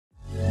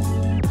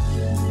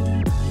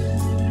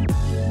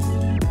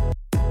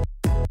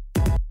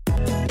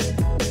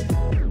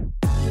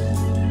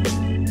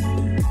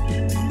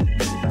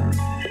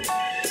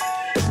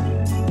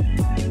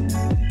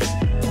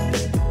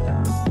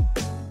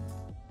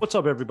What's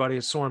up, everybody?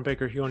 It's Soren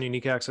Baker here on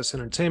Unique Access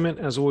Entertainment.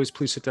 As always,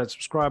 please hit that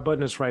subscribe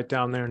button. It's right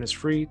down there and it's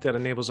free. That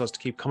enables us to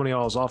keep coming to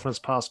y'all as often as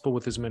possible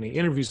with as many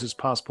interviews as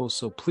possible.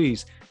 So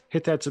please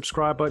hit that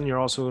subscribe button. You're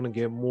also going to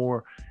get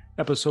more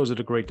episodes of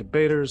The Great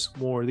Debaters,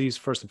 more of these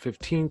 1st and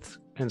 15th,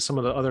 and some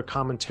of the other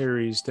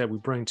commentaries that we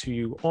bring to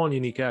you on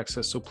Unique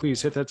Access. So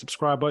please hit that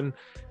subscribe button,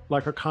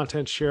 like our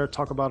content, share,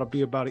 talk about it,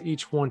 be about it,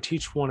 each one,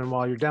 teach one. And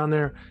while you're down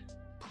there,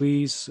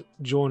 please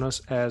join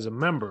us as a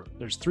member.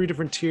 There's 3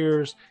 different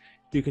tiers.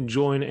 You can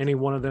join any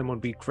one of them,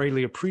 would be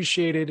greatly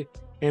appreciated.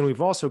 And we've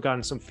also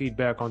gotten some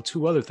feedback on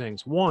 2 other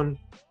things. One,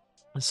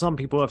 some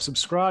people have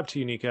subscribed to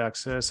Unique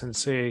Access and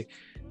say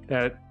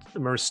that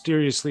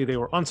mysteriously they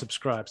were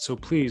unsubscribed. So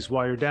please,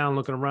 while you're down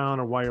looking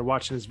around or while you're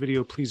watching this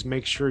video, please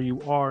make sure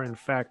you are in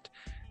fact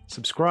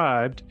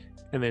subscribed.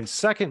 And then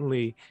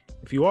secondly,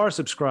 if you are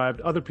subscribed,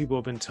 other people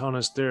have been telling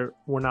us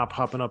we're not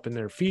popping up in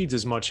their feeds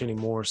as much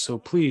anymore. So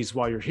please,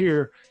 while you're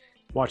here,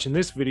 watching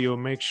this video,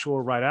 make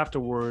sure right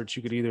afterwards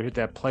you could either hit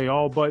that play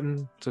all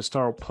button to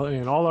start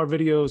playing all our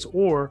videos,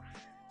 or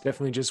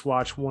definitely just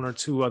watch 1 or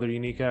 2 other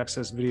Unique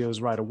Access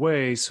videos right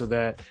away so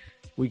that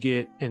we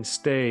get and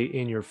stay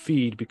in your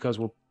feed, because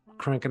we're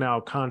cranking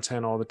out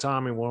content all the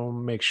time and we'll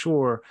make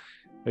sure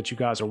that you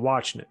guys are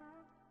watching it.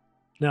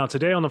 Now,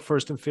 today on the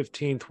 1st and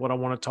 15th, what I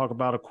want to talk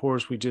about, of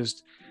course, we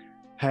just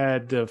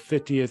had the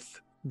 50th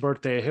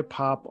birthday of hip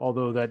hop,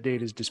 although that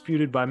date is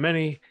disputed by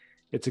many.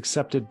 It's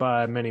accepted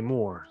by many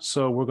more.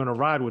 So we're going to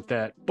ride with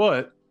that.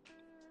 But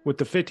with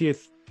the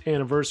 50th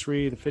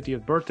anniversary, the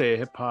 50th birthday of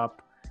hip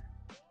hop,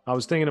 I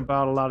was thinking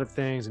about a lot of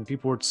things, and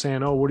people were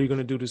saying, oh, what are you going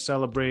to do to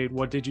celebrate?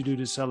 What did you do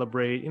to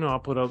celebrate? You know, I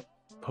put up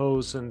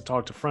posts and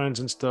talked to friends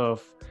and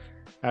stuff.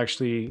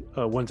 Actually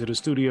went to the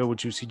studio with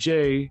Juicy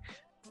J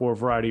for a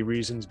variety of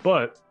reasons,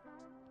 but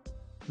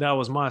that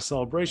was my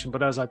celebration.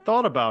 But as I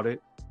thought about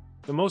it,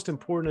 the most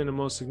important and the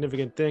most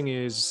significant thing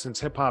is, since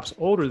hip hop's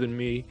older than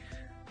me,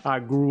 I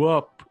grew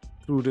up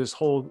through this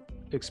whole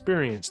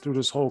experience, through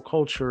this whole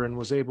culture, and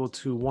was able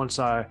to, once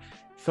I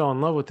fell in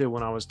love with it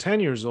when I was 10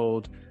 years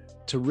old,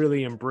 to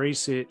really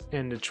embrace it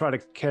and to try to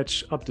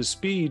catch up to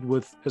speed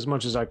with as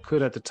much as I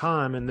could at the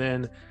time, and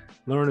then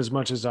learn as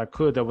much as I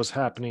could that was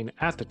happening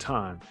at the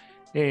time.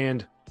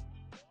 And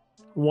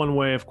one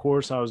way, of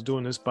course, I was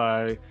doing this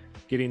by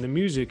getting the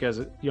music as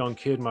a young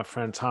kid. My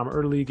friend Tom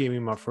Early gave me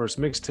my first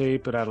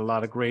mixtape. It had a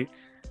lot of great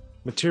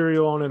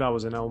material on it. I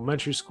was in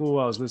elementary school.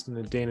 I was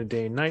listening to Day to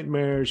Day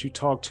Nightmares, You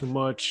Talk Too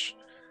Much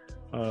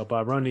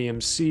by Run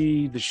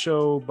DMC, The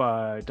Show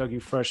by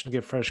Dougie Fresh and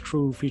Get Fresh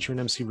Crew featuring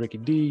MC Ricky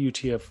D,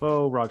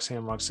 UTFO,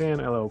 Roxanne,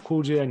 LL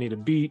Cool J, I Need a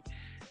Beat,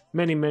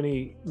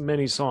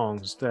 many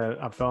songs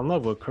that I fell in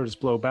love with, Curtis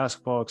Blow,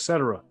 Basketball,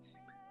 etc.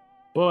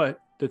 But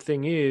the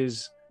thing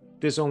is,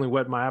 this only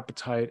whet my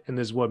appetite, and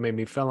this is what made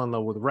me fall in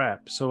love with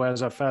rap. So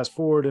as I fast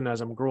forward and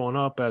as I'm growing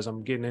up, as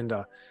I'm getting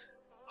into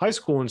high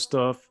school and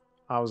stuff,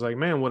 I was like,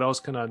 man, what else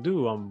can I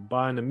do? I'm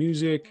buying the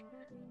music,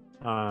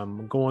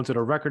 I'm going to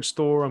the record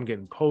store, I'm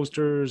getting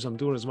posters, I'm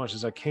doing as much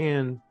as I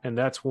can. And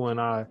that's when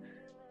I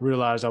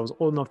realized I was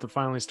old enough to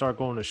finally start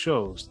going to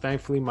shows.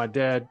 Thankfully, my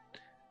dad,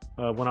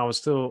 when I was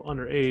still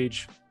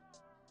underage,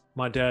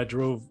 my dad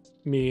drove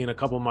me and a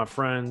couple of my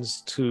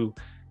friends to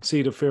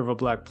see the Fear of a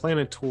Black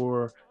Planet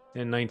tour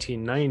in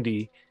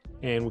 1990.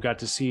 And we got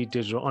to see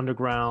Digital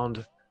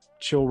Underground,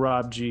 Chill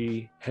Rob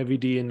G, Heavy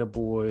D and the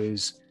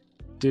Boys,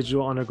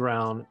 Digital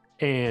Underground,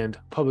 and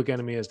Public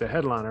Enemy as the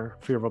headliner,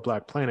 Fear of a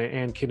Black Planet,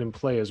 and Kid and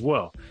Play as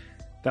well.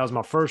 That was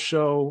my first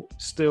show.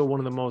 Still one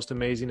of the most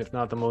amazing, if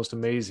not the most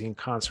amazing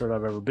concert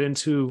I've ever been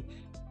to.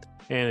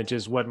 And it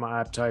just whet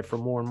my appetite for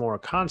more and more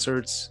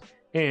concerts.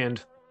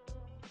 And,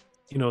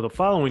 you know, the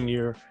following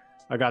year,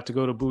 I got to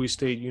go to Bowie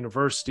State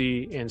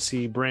University and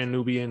see Brand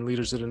Nubian,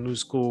 Leaders of the New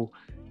School,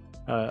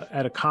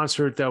 at a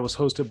concert that was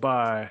hosted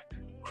by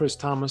Chris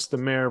Thomas, the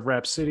mayor of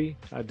Rap City.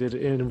 I did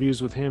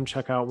interviews with him.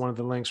 Check out one of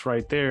the links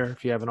right there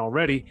if you haven't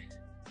already.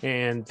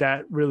 And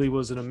that really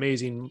was an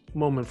amazing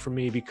moment for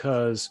me,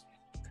 because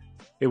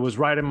it was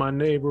right in my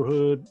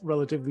neighborhood,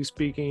 relatively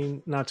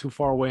speaking, not too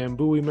far away in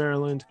Bowie,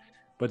 Maryland.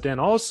 But then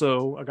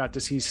also I got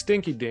to see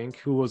Stinky Dink,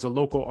 who was a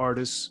local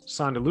artist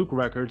signed to Luke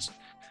Records.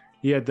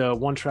 He had the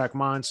One Track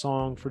Mind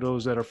song, for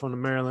those that are from the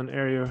Maryland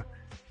area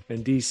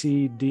and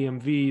DC,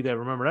 DMV, that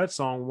remember that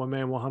song, One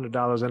Man,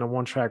 $100 and a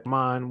One Track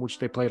Mind, which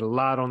they played a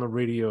lot on the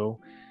radio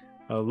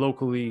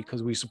locally,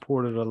 because we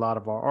supported a lot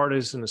of our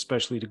artists, and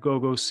especially the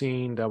go-go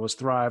scene that was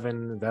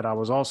thriving, that I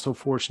was also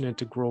fortunate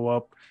to grow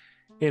up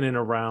in and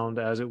around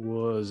as it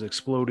was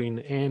exploding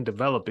and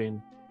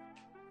developing.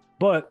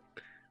 But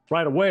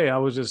right away, I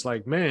was just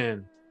like,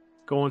 man,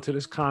 going to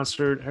this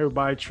concert,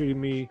 everybody treated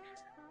me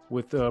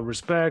with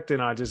respect,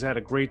 and I just had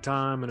a great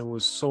time, and it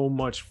was so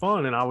much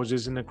fun. And I was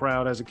just in the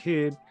crowd as a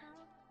kid,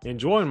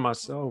 enjoying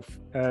myself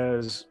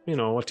as, you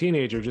know, a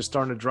teenager, just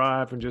starting to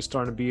drive and just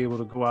starting to be able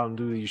to go out and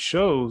do these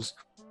shows.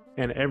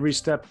 And every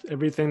step,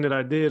 everything that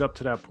I did up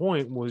to that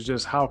point was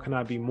just, how can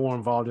I be more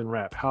involved in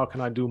rap? How can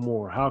I do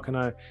more? How can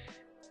I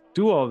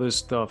do all this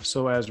stuff?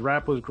 So as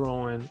rap was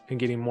growing and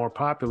getting more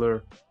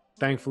popular,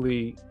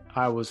 thankfully,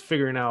 I was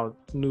figuring out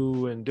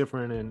new and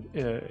different and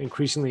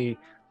increasingly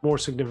more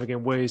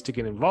significant ways to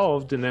get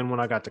involved. And then when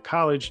I got to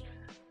college,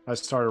 I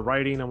started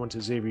writing. I went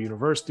to Xavier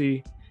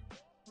University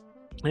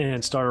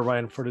and started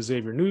writing for the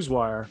Xavier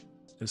Newswire,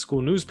 the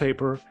school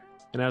newspaper.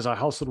 And as I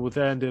hustled with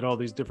that and did all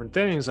these different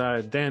things,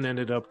 I then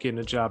ended up getting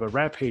a job at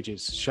Rap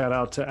Pages. Shout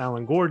out to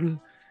Alan Gordon.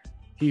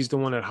 He's the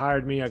one that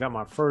hired me. I got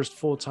my first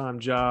full-time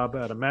job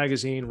at a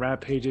magazine,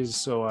 Rap Pages.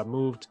 So I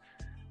moved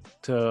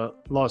to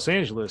Los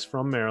Angeles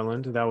from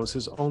Maryland. That was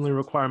his only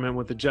requirement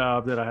with the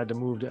job, that I had to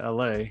move to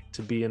LA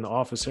to be in the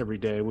office every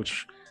day,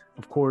 which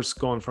of course,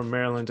 going from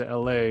Maryland to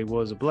LA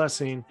was a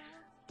blessing.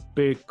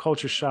 Big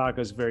culture shock,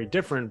 is very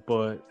different,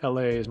 but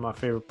LA is my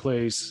favorite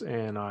place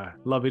and I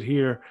love it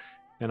here.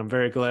 And I'm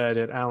very glad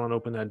that Alan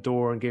opened that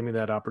door and gave me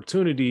that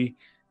opportunity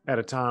at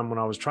a time when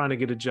I was trying to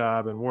get a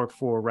job and work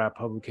for a rap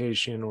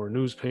publication or a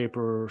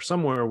newspaper or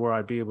somewhere where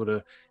I'd be able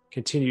to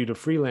continue the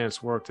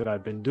freelance work that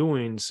I've been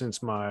doing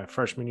since my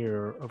freshman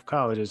year of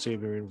college at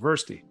Xavier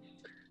University.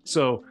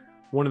 So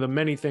one of the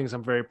many things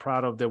I'm very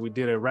proud of that we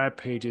did at Rap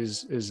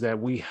Pages is that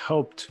we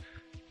helped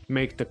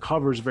make the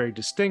covers very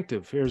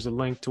distinctive. Here's a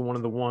link to one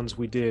of the ones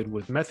we did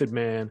with Method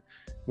Man,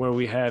 where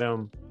we had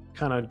him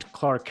kind of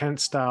Clark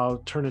Kent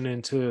style turning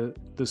into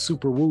the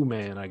Super Woo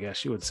Man, I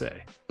guess you would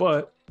say.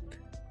 But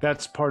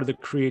that's part of the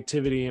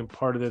creativity and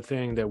part of the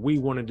thing that we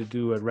wanted to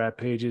do at Rap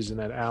Pages, and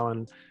that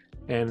Alan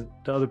and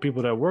the other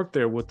people that worked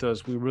there with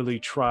us, we really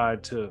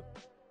tried to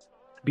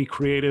be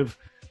creative,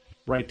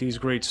 write these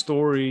great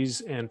stories,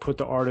 and put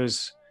the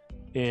artists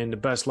in the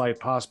best light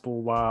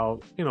possible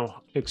while,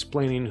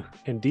 explaining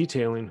and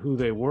detailing who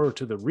they were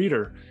to the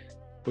reader,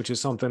 which is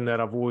something that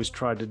I've always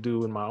tried to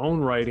do in my own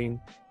writing.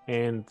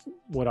 And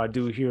what I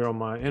do here on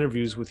my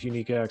interviews with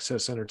Unique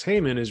Access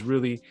Entertainment is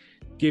really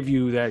give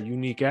you that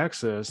unique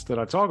access that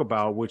I talk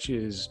about, which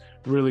is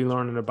really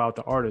learning about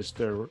the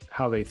artist,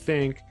 how they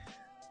think,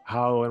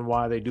 how and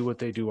why they do what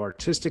they do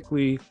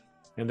artistically,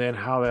 and then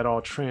how that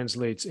all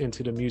translates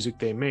into the music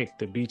they make,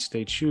 the beats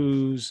they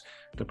choose,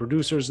 the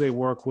producers they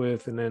work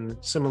with, and then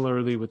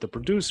similarly with the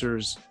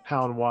producers,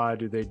 how and why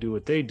do they do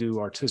what they do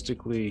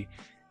artistically,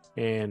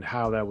 and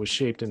how that was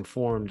shaped and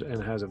formed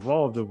and has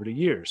evolved over the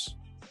years.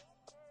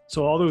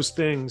 So all those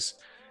things,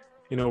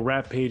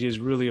 Rap Pages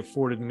really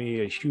afforded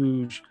me a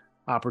huge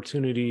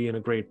opportunity and a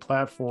great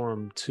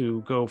platform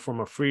to go from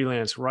a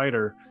freelance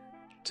writer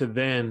to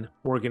then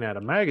working at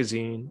a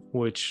magazine,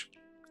 which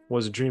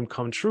was a dream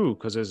come true,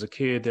 because as a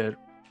kid that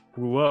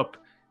grew up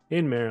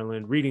in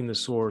Maryland, reading The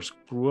Source,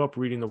 grew up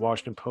reading the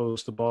Washington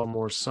Post, the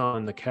Baltimore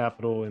Sun, the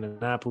Capitol in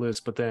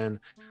Annapolis, but then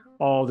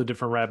all the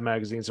different rap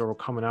magazines that were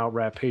coming out,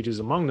 Rap Pages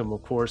among them,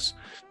 of course.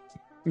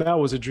 That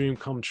was a dream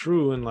come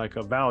true, and like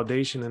a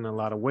validation in a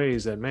lot of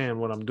ways that, man,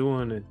 what I'm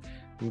doing, and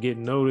I'm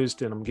getting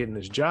noticed and I'm getting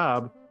this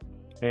job.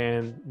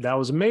 And that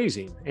was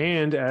amazing.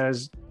 And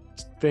as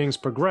things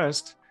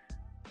progressed,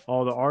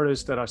 all the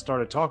artists that I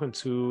started talking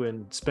to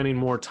and spending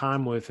more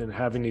time with and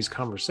having these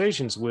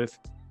conversations with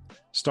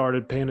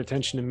started paying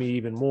attention to me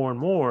even more and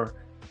more,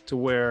 to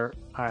where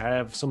I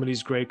have some of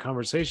these great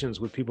conversations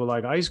with people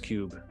like Ice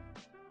Cube.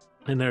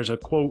 And there's a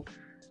quote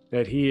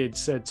that he had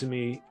said to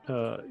me,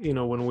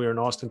 when we were in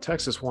Austin,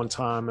 Texas one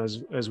time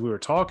as we were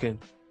talking.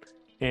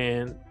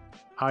 And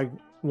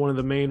one of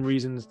the main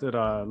reasons that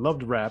I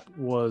loved rap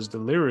was the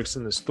lyrics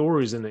and the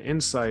stories and the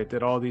insight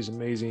that all these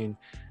amazing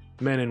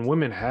men and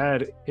women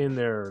had in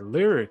their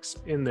lyrics,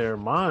 in their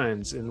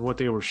minds, and what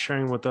they were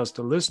sharing with us,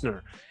 the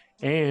listener.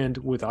 And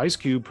with Ice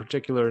Cube,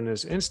 particular in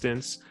this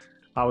instance,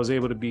 I was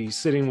able to be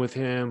sitting with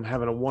him,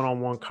 having a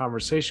one-on-one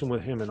conversation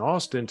with him in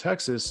Austin,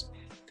 Texas.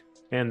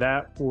 And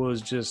that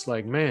was just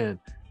like, man,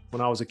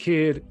 when I was a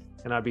kid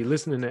and I'd be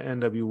listening to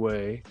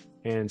N.W.A.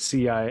 and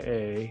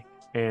CIA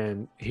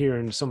and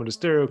hearing some of the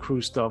Stereo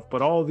Crew stuff,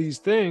 but all these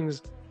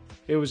things,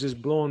 it was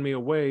just blowing me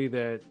away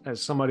that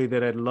as somebody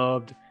that had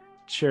loved,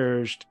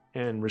 cherished,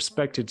 and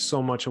respected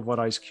so much of what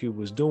Ice Cube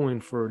was doing,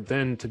 for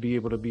then to be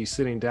able to be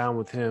sitting down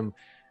with him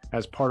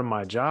as part of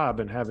my job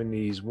and having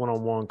these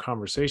one-on-one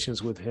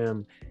conversations with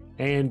him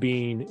and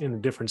being in a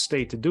different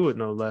state to do it,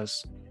 no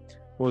less,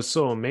 was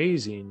so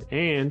amazing.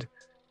 And,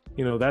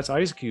 that's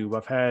Ice Cube.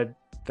 I've had,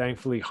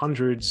 thankfully,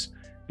 hundreds,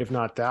 if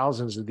not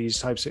thousands of these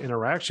types of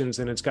interactions.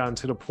 And it's gotten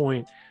to the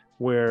point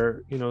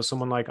where,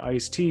 someone like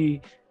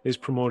Ice-T is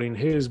promoting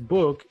his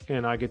book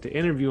and I get to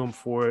interview him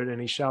for it and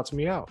he shouts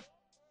me out.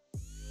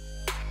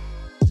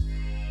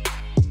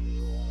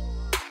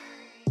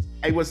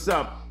 Hey, what's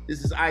up?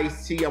 This is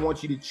Ice-T. I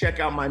want you to check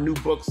out my new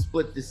book,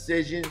 Split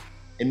Decision,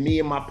 and me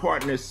and my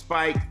partner,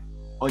 Spike,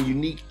 on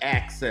Unique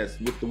Access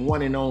with the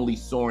one and only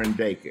Soren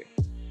Baker.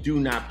 Do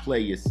not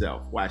play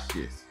yourself. Watch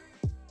this.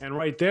 And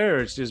right there,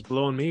 it's just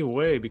blowing me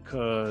away,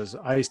 because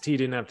Ice-T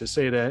didn't have to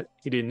say that.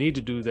 He didn't need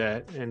to do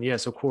that. And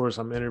yes, of course,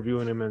 I'm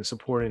interviewing him and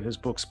supporting his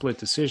book, Split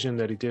Decision,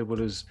 that he did with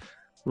his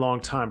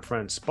longtime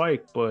friend,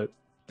 Spike. But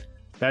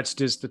that's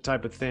just the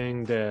type of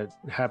thing that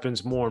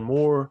happens more and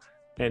more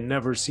and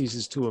never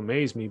ceases to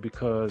amaze me,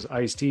 because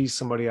Ice-T is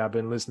somebody I've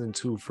been listening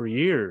to for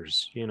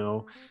years,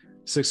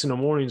 6 in the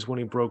mornings when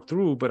he broke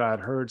through, but I'd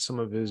heard some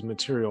of his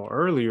material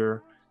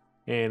earlier.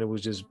 And it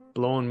was just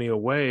blowing me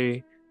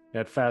away.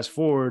 That fast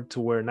forward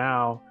to where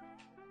now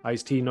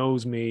Ice-T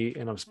knows me,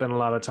 and I've spent a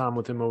lot of time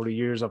with him over the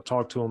years. I've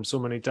talked to him so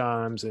many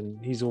times,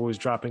 and he's always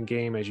dropping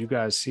game, as you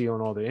guys see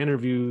on all the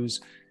interviews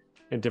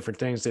and different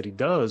things that he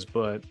does.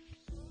 But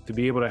to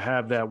be able to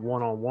have that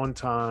one-on-one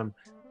time,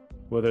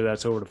 whether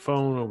that's over the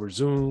phone, over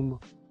Zoom,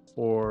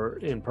 or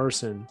in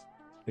person,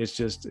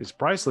 it's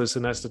priceless.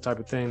 And that's the type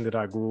of thing that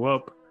I grew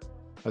up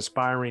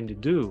aspiring to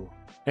do.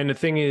 And the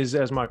thing is,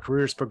 as my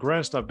career's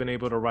progressed, I've been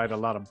able to write a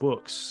lot of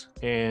books.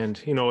 And,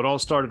 it all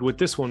started with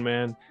this one,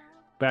 man.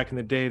 Back in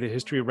the day, The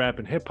History of Rap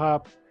and Hip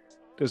Hop.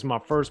 This is my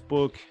first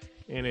book,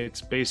 and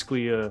it's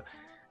basically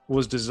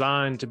was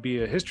designed to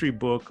be a history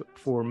book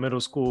for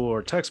middle school,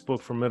 or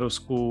textbook for middle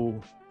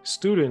school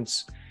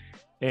students.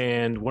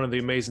 And one of the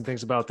amazing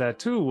things about that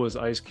too was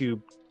Ice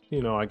Cube,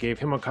 I gave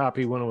him a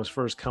copy when it was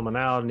first coming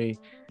out, and he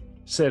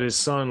said his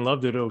son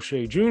loved it,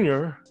 O'Shea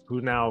Jr.,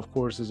 who now, of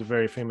course, is a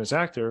very famous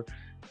actor.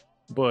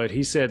 But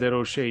he said that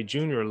O'Shea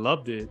Jr.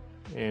 loved it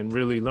and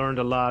really learned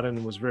a lot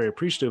and was very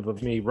appreciative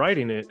of me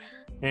writing it.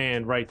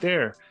 And right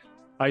there,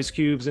 Ice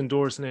Cube's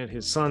endorsing it,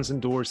 his son's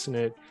endorsing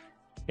it.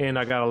 And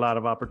I got a lot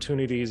of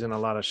opportunities and a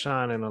lot of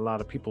shine, and a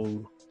lot of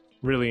people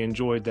really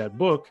enjoyed that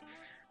book.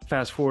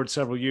 Fast forward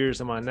several years,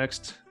 and my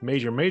next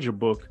major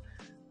book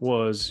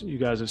was, you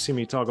guys have seen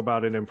me talk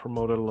about it and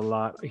promote it a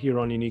lot here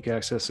on Unique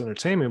Access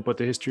Entertainment, but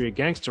The History of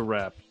Gangster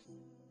Rap.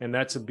 And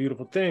that's a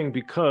beautiful thing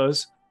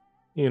because,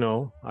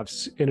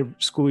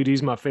 Schoolie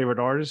D's my favorite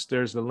artist.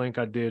 There's the link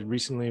I did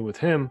recently with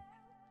him.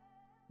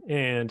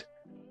 And,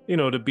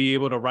 to be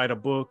able to write a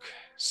book,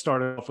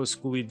 started off with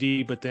Schoolie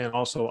D, but then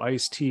also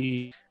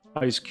Ice-T,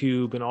 Ice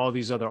Cube, and all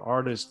these other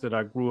artists that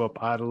I grew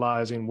up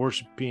idolizing,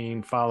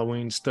 worshiping,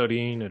 following,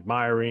 studying,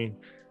 admiring,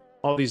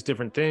 all these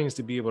different things,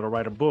 to be able to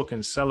write a book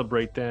and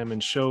celebrate them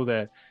and show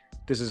that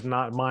this is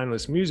not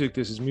mindless music.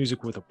 This is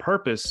music with a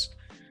purpose.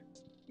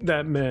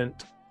 That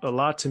meant a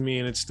lot to me,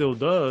 and it still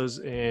does.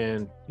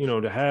 And,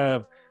 to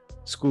have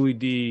Schoolie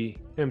D,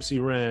 MC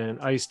Ren,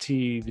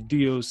 Ice-T, the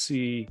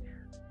D.O.C,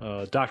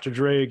 Dr.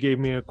 Dre gave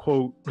me a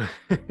quote,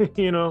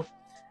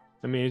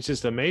 it's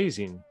just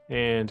amazing.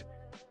 And,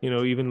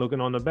 even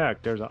looking on the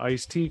back, there's an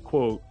Ice-T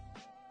quote.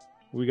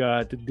 We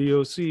got the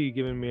D.O.C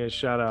giving me a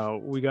shout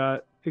out. We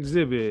got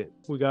Exhibit.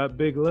 We got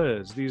Big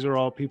Les. These are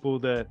all people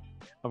that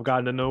I've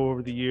gotten to know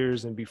over the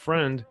years and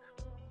befriend,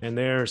 and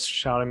they're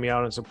shouting me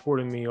out and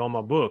supporting me on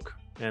my book.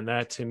 And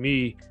that to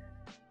me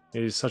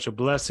is such a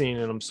blessing.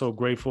 And I'm so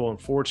grateful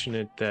and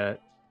fortunate that,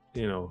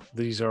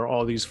 these are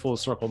all these full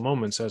circle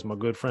moments, as my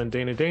good friend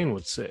Dana Dane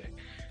would say.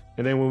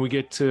 And then when we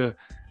get to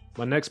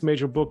my next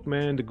major book,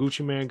 man, The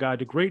Gucci Mane Guide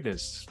to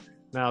Greatness.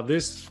 Now,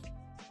 this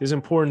is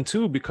important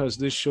too, because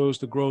this shows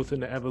the growth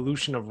and the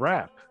evolution of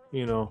rap.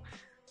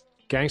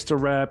 Gangster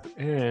rap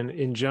and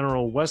in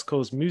general, West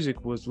Coast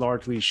music was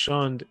largely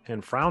shunned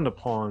and frowned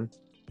upon,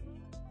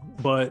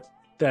 but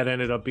that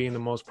ended up being the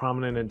most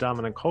prominent and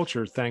dominant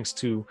culture thanks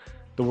to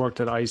the work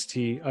that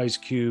Ice-T, Ice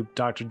Cube,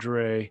 Dr.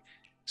 Dre,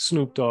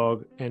 Snoop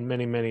Dogg, and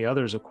many, many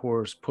others, of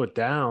course, put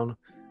down.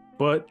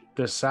 But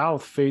the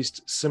South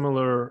faced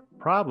similar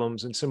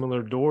problems and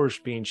similar doors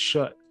being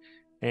shut.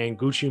 And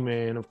Gucci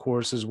Mane, of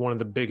course, is one of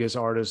the biggest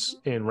artists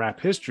in rap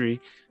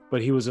history,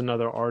 but he was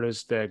another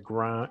artist that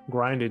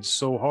grinded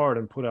so hard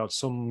and put out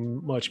so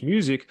much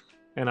music.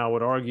 And I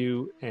would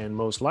argue, and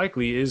most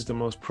likely is the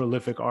most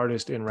prolific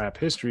artist in rap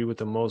history with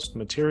the most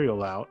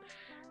material out,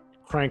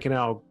 cranking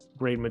out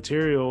great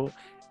material.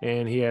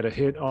 And he had a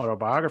hit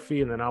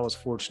autobiography. And then I was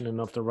fortunate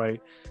enough to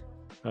write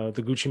The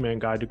Gucci Mane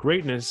Guide to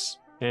Greatness.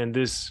 And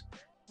this,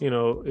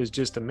 is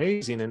just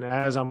amazing. And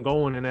as I'm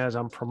going and as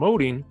I'm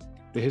promoting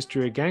The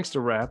History of Gangster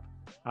Rap,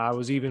 I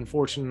was even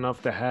fortunate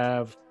enough to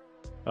have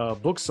a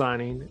book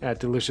signing at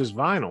Delicious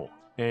Vinyl.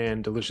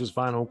 And Delicious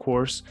Vinyl, of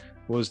course,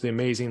 was the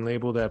amazing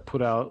label that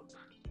put out,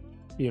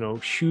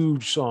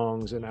 huge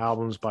songs and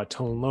albums by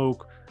Tone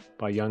Loc,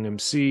 by Young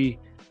MC,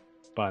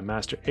 by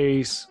Master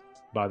Ace,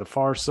 by the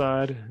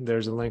Pharcyde.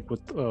 There's a link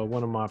with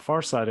one of my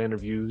Pharcyde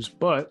interviews.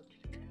 But,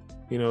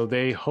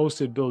 they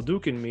hosted Bill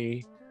Duke and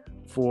me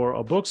for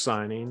a book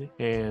signing.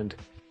 And,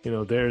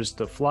 there's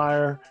the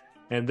flyer.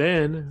 And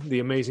then the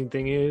amazing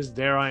thing is,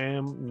 there I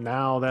am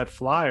now. That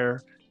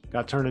flyer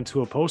got turned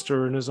into a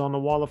poster and is on the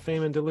Wall of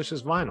Fame in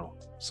Delicious Vinyl.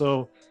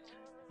 So,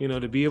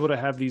 to be able to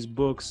have these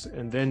books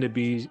and then to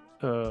be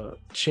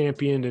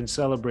championed and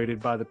celebrated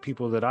by the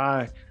people that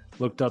I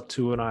looked up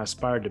to and I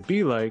aspired to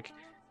be like,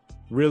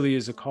 really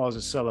is a cause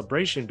of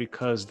celebration,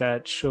 because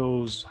that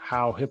shows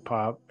how hip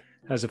hop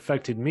has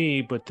affected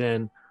me, but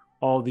then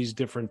all these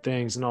different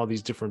things and all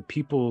these different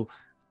people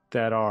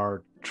that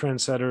are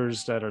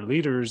trendsetters, that are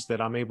leaders,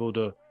 that I'm able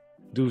to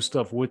do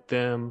stuff with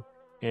them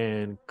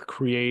and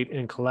create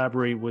and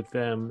collaborate with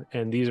them.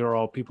 And these are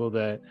all people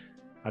that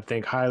I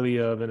think highly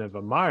of and have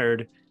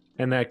admired.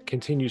 And that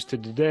continues to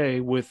today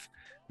with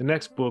the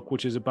next book,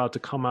 which is about to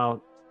come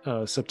out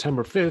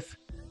September 5th,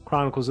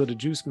 Chronicles of the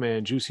Juice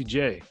Man, Juicy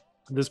J.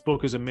 This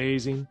book is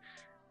amazing.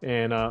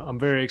 And I'm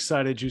very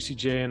excited. Juicy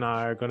J and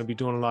I are going to be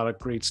doing a lot of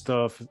great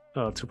stuff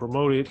to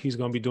promote it. He's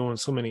going to be doing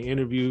so many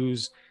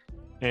interviews.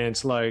 And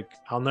it's like,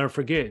 I'll never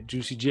forget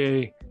Juicy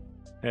J.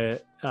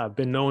 I've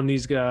been knowing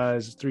these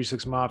guys, 3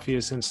 6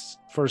 Mafia, since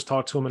first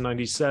talked to him in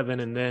 97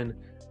 and then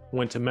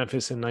went to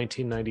Memphis in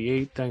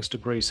 1998, thanks to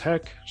Grace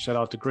Heck. Shout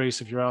out to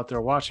Grace if you're out there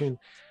watching.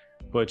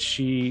 But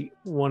she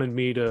wanted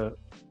me to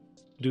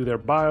do their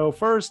bio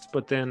first,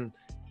 but then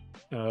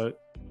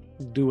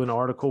do an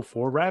article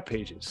for Rap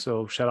Pages.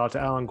 So shout out to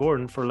Alan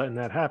Gordon for letting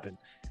that happen.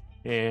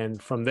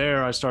 And from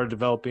there, I started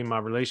developing my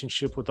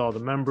relationship with all the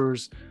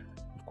members.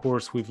 Of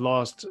course, we've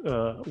lost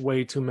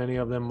way too many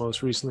of them,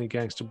 most recently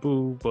Gangster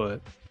Boo, but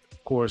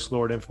of course,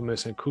 Lord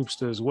Infamous and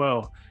Koopsta as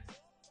well.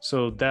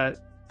 So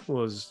that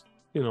was,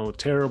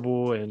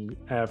 terrible. And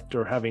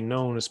after having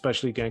known,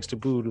 especially Gangster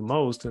Boo the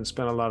most and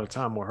spent a lot of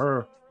time with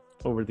her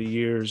over the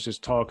years,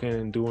 just talking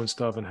and doing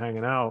stuff and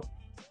hanging out,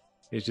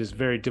 it's just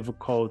very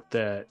difficult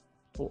that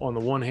on the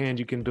one hand,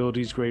 you can build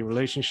these great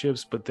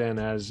relationships, but then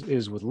as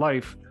is with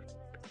life,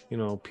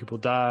 people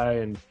die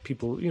and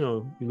people,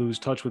 you lose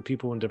touch with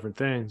people and different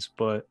things.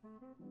 But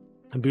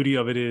the beauty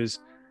of it is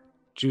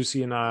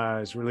Juicy and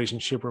I's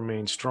relationship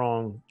remains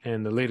strong.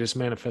 And the latest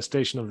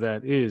manifestation of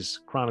that is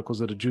Chronicles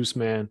of the Juice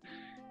Man.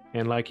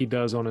 And like he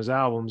does on his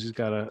albums, he's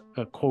got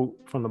a quote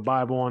from the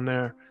Bible on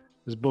there.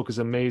 This book is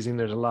amazing.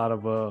 There's a lot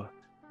of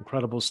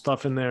incredible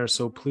stuff in there.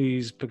 So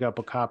please pick up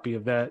a copy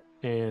of that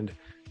and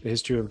the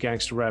history of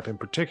gangster rap in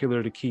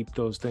particular to keep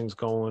those things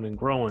going and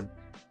growing.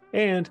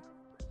 And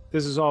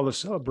this is all a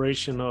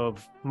celebration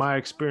of my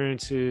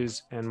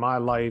experiences and my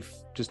life,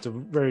 just a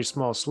very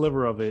small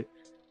sliver of it,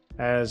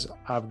 as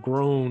I've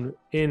grown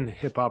in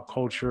hip hop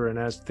culture and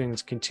as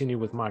things continue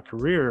with my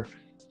career,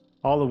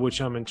 all of which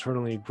I'm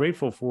internally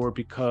grateful for,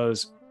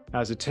 because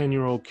as a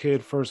 10-year-old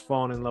kid first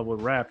falling in love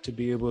with rap, to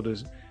be able to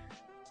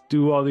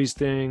do all these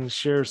things,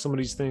 share some of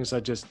these things I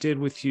just did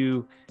with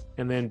you,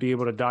 and then be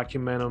able to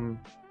document them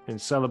and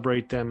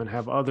celebrate them and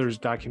have others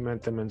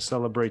document them and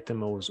celebrate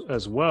them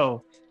as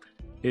well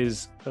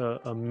is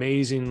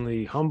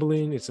amazingly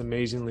humbling. It's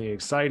amazingly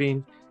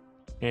exciting.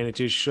 And it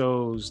just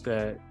shows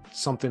that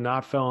something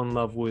I fell in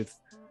love with,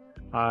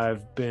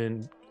 I've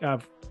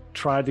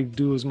tried to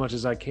do as much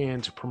as I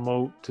can to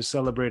promote, to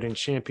celebrate and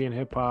champion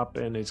hip hop.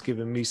 And it's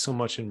given me so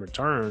much in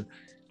return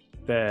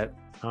that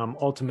I'm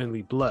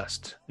ultimately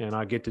blessed and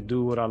I get to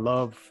do what I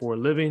love for a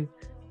living.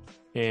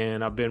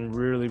 And I've been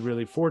really,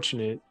 really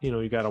fortunate.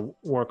 You got to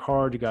work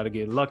hard, you got to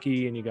get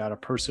lucky, and you got to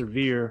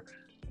persevere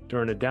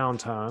during the down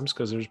times,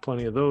 because there's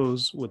plenty of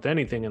those with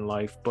anything in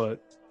life.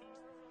 But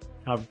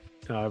I've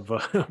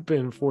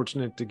been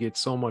fortunate to get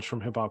so much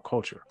from hip hop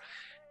culture.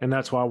 And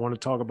that's why I want to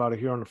talk about it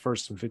here on the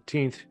 1st and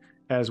 15th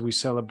as we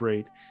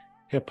celebrate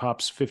hip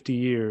hop's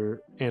 50-year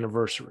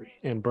anniversary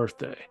and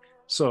birthday.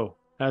 So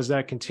as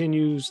that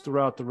continues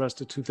throughout the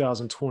rest of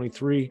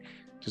 2023,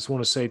 just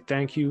want to say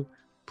thank you.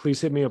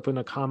 Please hit me up in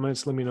the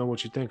comments. Let me know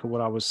what you think of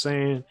what I was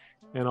saying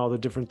and all the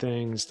different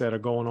things that are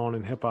going on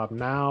in hip hop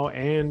now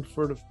and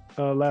for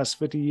the last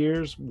 50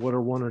 years. What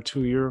are 1 or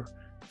 2 your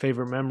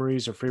favorite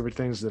memories or favorite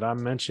things that I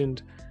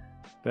mentioned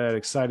that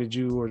excited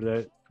you or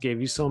that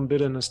gave you some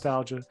bit of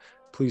nostalgia?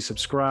 Please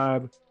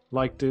subscribe,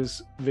 like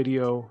this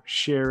video,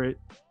 share it.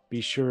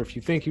 Be sure if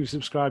you think you've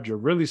subscribed, you're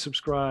really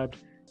subscribed.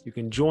 You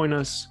can join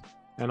us,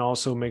 and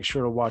also make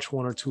sure to watch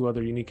 1 or 2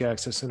 other Unique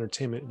Access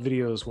Entertainment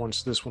videos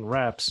once this one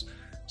wraps,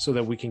 so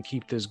that we can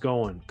keep this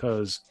going,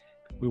 because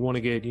we want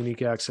to get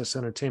Unique Access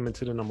Entertainment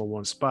to the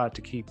 #1 spot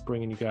to keep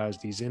bringing you guys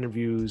these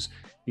interviews,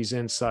 these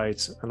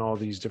insights, and all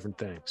these different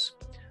things.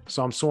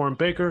 So I'm Soren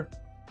Baker.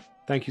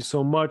 Thank you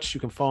so much.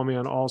 You can follow me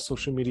on all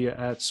social media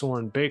at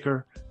Soren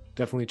Baker.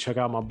 Definitely check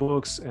out my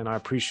books, and I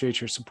appreciate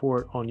your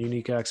support on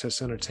Unique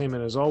Access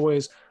Entertainment as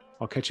always.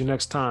 I'll catch you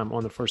next time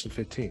on the 1st and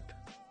 15th.